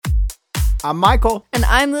I'm Michael. And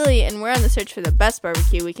I'm Lily, and we're on the search for the best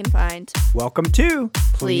barbecue we can find. Welcome to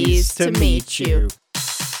Pleased to Meet You.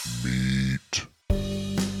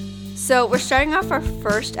 So we're starting off our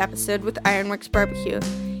first episode with Ironworks Barbecue.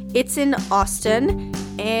 It's in Austin,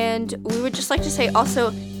 and we would just like to say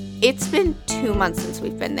also, it's been 2 months since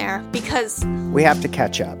we've been there because we have to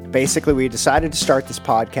catch up. Basically, we decided to start this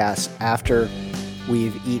podcast after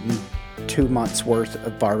we've eaten 2 months worth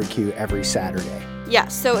of barbecue every Saturday. Yeah,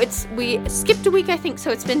 so we skipped a week, I think,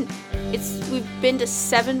 so we've been to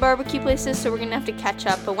 7 barbecue places, so we're gonna have to catch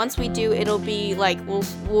up. But once we do, it'll be like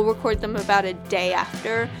we'll record them about a day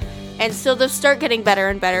after, and so they'll start getting better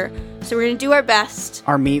and better. So we're gonna do our best.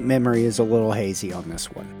 Our meat memory is a little hazy on this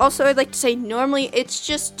one. Also, I'd like to say normally it's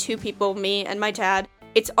just 2 people, me and my dad.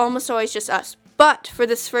 It's almost always just us. But for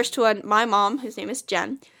this first one, my mom, whose name is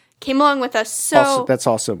Jen, came along with us. So that's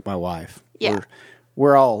also my wife. Yeah.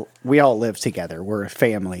 We all live together. We're a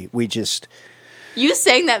family. You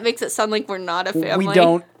saying that makes it sound like we're not a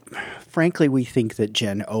family. Frankly, we think that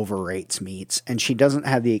Jen overrates meats, and she doesn't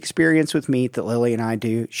have the experience with meat that Lily and I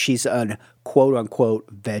do. She's a quote-unquote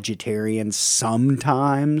vegetarian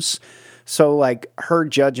sometimes. So, like, her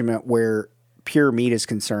judgment where pure meat is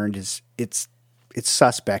concerned it's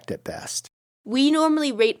suspect at best. We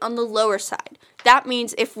normally rate on the lower side. That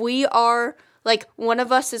means if we are... like, one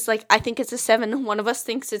of us is like, I think it's a 7. One of us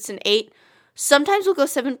thinks it's an 8. Sometimes we'll go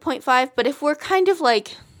 7.5. But if we're kind of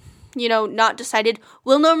like, not decided,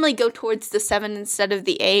 we'll normally go towards the 7 instead of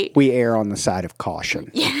the 8. We err on the side of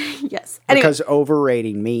caution. Yes. Because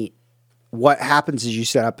overrating meat, what happens is you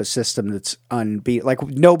set up a system that's unbeatable. Like,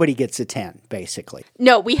 nobody gets a 10, basically.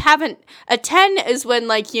 No, we haven't. A 10 is when,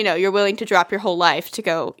 like, you're willing to drop your whole life to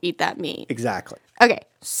go eat that meat. Exactly. Okay,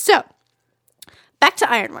 so, back to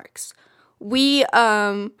Ironworks.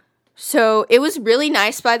 So it was really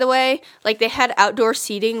nice, by the way. Like, they had outdoor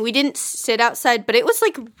seating. We didn't sit outside, but it was,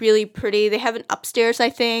 like, really pretty. They have an upstairs, I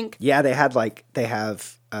think. Yeah, they have,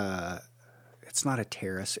 it's not a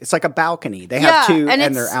terrace. It's like a balcony. They have 2,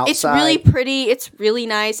 and they're outside. It's really pretty. It's really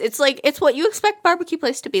nice. It's what you expect barbecue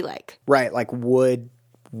place to be like. Right, like wood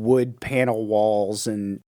panel walls,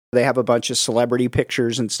 and they have a bunch of celebrity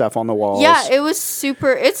pictures and stuff on the walls. Yeah, it's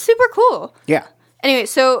super cool. Yeah. Anyway,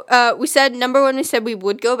 so we said, number 1, we said we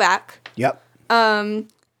would go back. Yep. And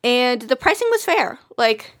the pricing was fair.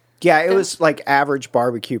 Like, yeah, it was like average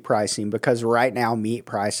barbecue pricing because right now meat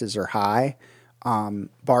prices are high.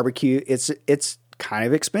 Barbecue, it's kind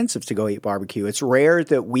of expensive to go eat barbecue. It's rare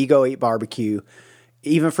that we go eat barbecue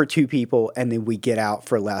even for 2 people and then we get out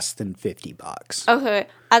for less than $50. Okay.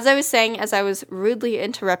 As I was saying, as I was rudely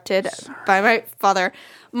interrupted by my father,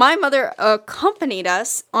 my mother accompanied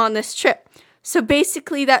us on this trip. So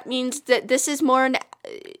basically that means that this is more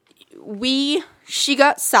she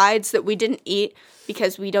got sides that we didn't eat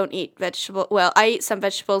because we don't eat vegetables. Well, I eat some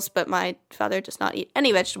vegetables, but my father does not eat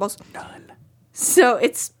any vegetables. None. So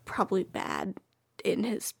it's probably bad in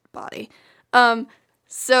his body.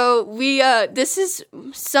 So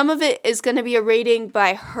some of it is going to be a rating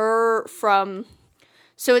by her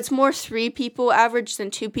so it's more 3 people average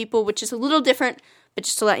than 2 people, which is a little different, but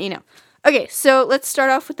just to let you know. Okay, so let's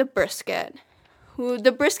start off with the brisket.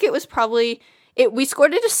 The brisket was probably, we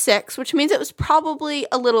scored it a 6, which means it was probably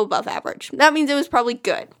a little above average. That means it was probably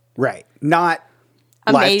good. Right. Not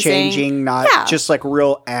amazing. Life-changing, not just like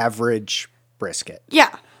real average brisket.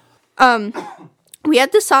 Yeah. We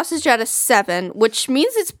had the sausage at a 7, which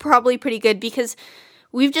means it's probably pretty good because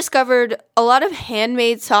we've discovered a lot of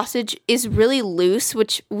handmade sausage is really loose,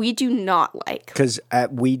 which we do not like. Because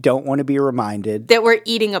we don't want to be reminded that we're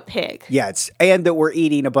eating a pig. Yeah, and that we're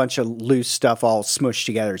eating a bunch of loose stuff all smushed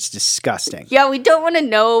together. It's disgusting. Yeah, we don't want to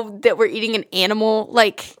know that we're eating an animal.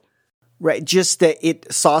 Like, right, just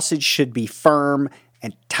that sausage should be firm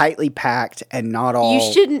and tightly packed and not all... You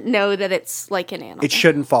shouldn't know that it's like an animal. It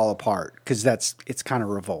shouldn't fall apart because it's kind of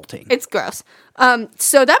revolting. It's gross.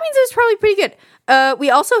 So that means it was probably pretty good. We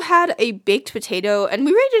also had a baked potato, and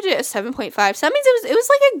we rated it a 7.5. So that means it was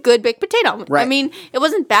like a good baked potato. Right. I mean, it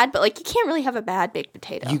wasn't bad, but like you can't really have a bad baked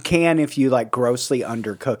potato. You can if you like grossly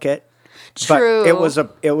undercook it. True. But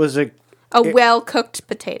it was a well cooked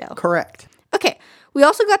potato. Correct. Okay. We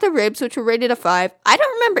also got the ribs, which were rated a 5. I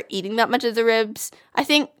don't remember eating that much of the ribs. I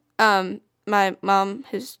think my mom,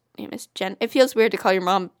 his name is Jen. It feels weird to call your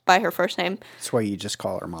mom by her first name. That's why you just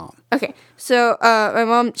call her mom. Okay. So my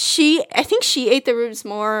mom, I think she ate the ribs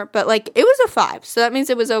more, but like it was a 5. So that means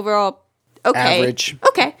it was overall okay. Average.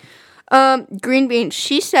 Okay. Green beans.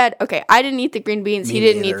 She said, okay, I didn't eat the green beans. Me he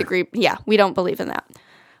didn't neither. eat the green. Yeah, we don't believe in that.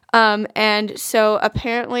 And so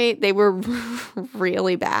apparently they were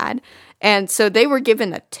really bad. And so they were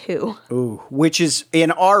given a 2. Ooh, which is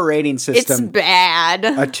in our rating It's system, bad.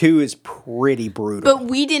 a 2 is pretty brutal. But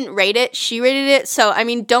we didn't rate it. She rated it. So, I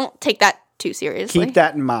mean, don't take that too seriously. Keep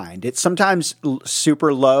that in mind. It's sometimes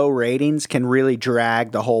super low ratings can really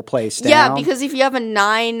drag the whole place down. Yeah, because if you have a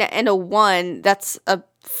 9 and a 1, that's a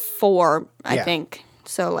 4, I Yeah. think.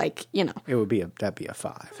 So, like, you know. it would be that'd be a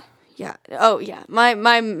 5. Yeah. Oh, yeah. My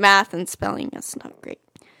math and spelling is not great.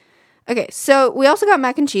 Okay, so we also got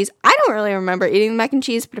mac and cheese. I don't really remember eating the mac and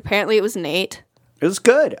cheese, but apparently it was an 8. It was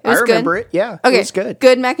good. was I remember good. it. Yeah, Okay, it was good.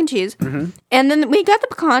 Good mac and cheese. Mm-hmm. And then we got the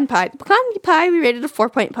pecan pie. The pecan pie we rated a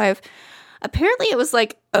 4.5. Apparently it was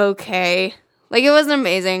like okay. Like it wasn't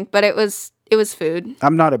amazing, but it was food.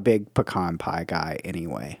 I'm not a big pecan pie guy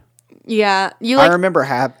anyway. Yeah, you I like. remember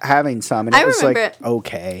having some, and I it was like remember it.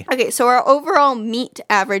 okay. Okay, so our overall meat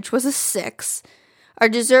average was a 6. Our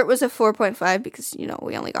dessert was a 4.5 because, you know,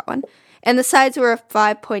 we only got one. And the sides were a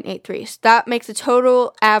 5.83. So that makes a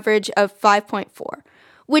total average of 5.4,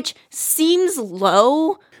 which seems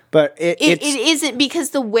low. But It isn't because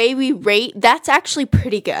the way we rate, that's actually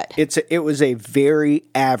pretty good. it was a very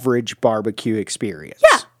average barbecue experience.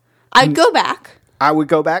 Yeah. I'd go back. I would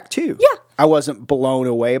go back too. Yeah. I wasn't blown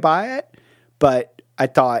away by it, but I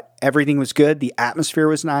thought everything was good. The atmosphere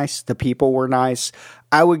was nice. The people were nice.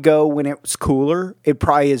 I would go when it was cooler. It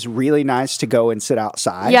probably is really nice to go and sit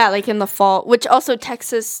outside. Yeah, like in the fall, which also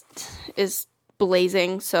Texas is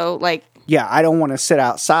blazing. So, like, Yeah, I don't want to sit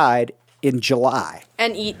outside in July.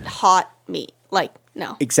 and eat hot meat. Like,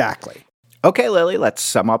 no. Exactly. Okay, Lily, let's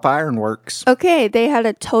sum up Ironworks. Okay, they had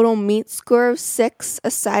a total meat score of 6, a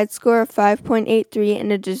side score of 5.83,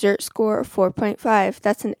 and a dessert score of 4.5.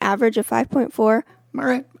 That's an average of 5.4. All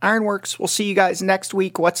right, Ironworks. We'll see you guys next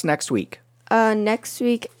week. What's next week? Next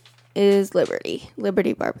week is Liberty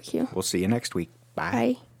Barbecue. We'll see you next week.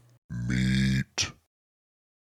 Bye. Bye.